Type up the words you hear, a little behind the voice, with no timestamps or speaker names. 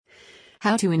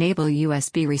How to enable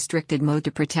USB restricted mode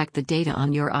to protect the data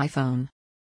on your iPhone.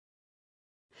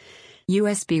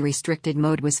 USB restricted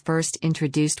mode was first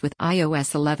introduced with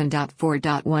iOS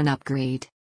 11.4.1 upgrade.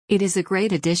 It is a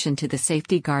great addition to the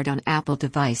safety guard on Apple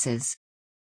devices.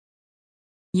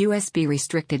 USB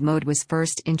restricted mode was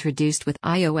first introduced with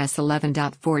iOS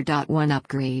 11.4.1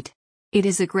 upgrade. It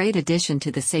is a great addition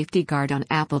to the safety guard on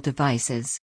Apple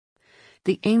devices.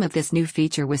 The aim of this new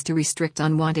feature was to restrict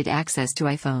unwanted access to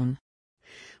iPhone.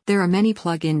 There are many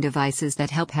plug-in devices that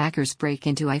help hackers break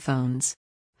into iPhones.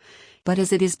 But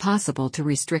as it is possible to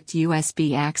restrict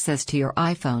USB access to your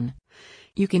iPhone,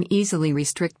 you can easily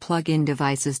restrict plug-in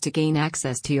devices to gain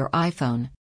access to your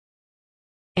iPhone.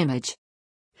 Image.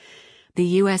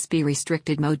 The USB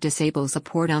restricted mode disables a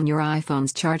port on your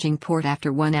iPhone's charging port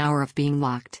after 1 hour of being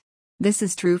locked. This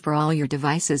is true for all your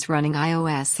devices running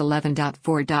iOS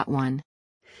 11.4.1.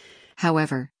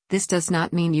 However, this does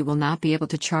not mean you will not be able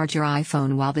to charge your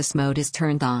iPhone while this mode is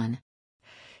turned on.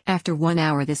 After 1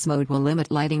 hour, this mode will limit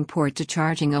lighting port to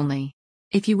charging only.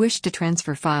 If you wish to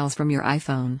transfer files from your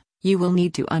iPhone, you will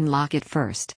need to unlock it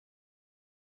first.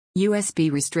 USB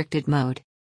restricted mode.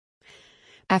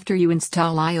 After you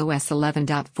install iOS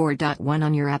 11.4.1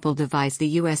 on your Apple device,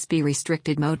 the USB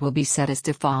restricted mode will be set as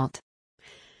default.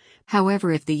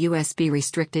 However, if the USB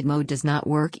restricted mode does not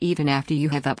work even after you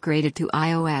have upgraded to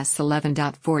iOS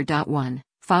 11.4.1,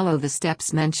 follow the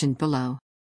steps mentioned below.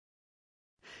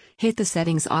 Hit the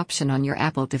settings option on your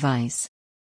Apple device.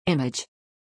 Image.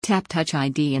 Tap Touch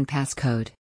ID and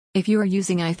passcode. If you are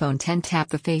using iPhone X, tap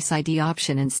the Face ID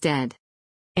option instead.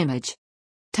 Image.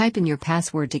 Type in your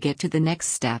password to get to the next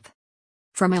step.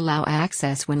 From Allow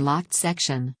Access when locked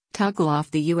section, toggle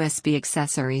off the USB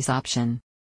accessories option.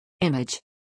 Image.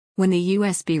 When the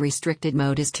USB restricted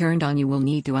mode is turned on, you will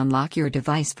need to unlock your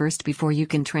device first before you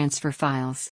can transfer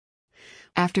files.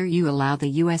 After you allow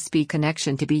the USB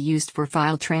connection to be used for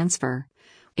file transfer,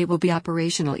 it will be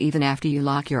operational even after you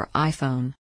lock your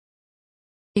iPhone.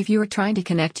 If you are trying to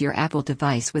connect your Apple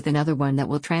device with another one that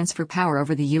will transfer power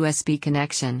over the USB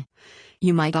connection,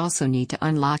 you might also need to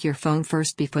unlock your phone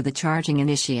first before the charging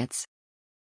initiates.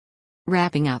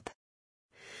 Wrapping up.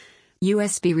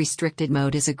 USB restricted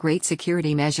mode is a great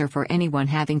security measure for anyone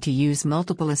having to use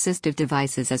multiple assistive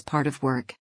devices as part of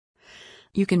work.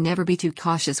 You can never be too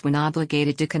cautious when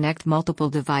obligated to connect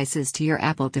multiple devices to your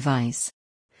Apple device.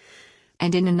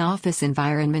 And in an office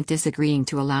environment, disagreeing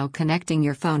to allow connecting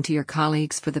your phone to your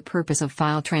colleagues for the purpose of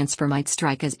file transfer might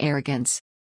strike as arrogance.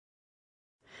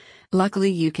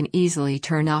 Luckily, you can easily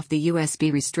turn off the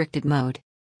USB restricted mode.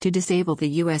 To disable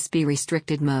the USB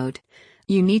restricted mode,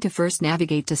 you need to first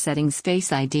navigate to Settings,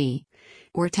 Face ID,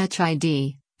 or Touch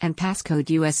ID, and Passcode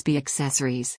USB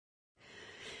accessories.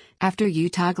 After you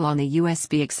toggle on the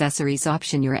USB accessories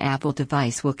option, your Apple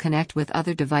device will connect with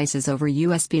other devices over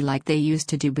USB like they used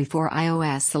to do before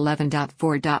iOS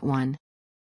 11.4.1.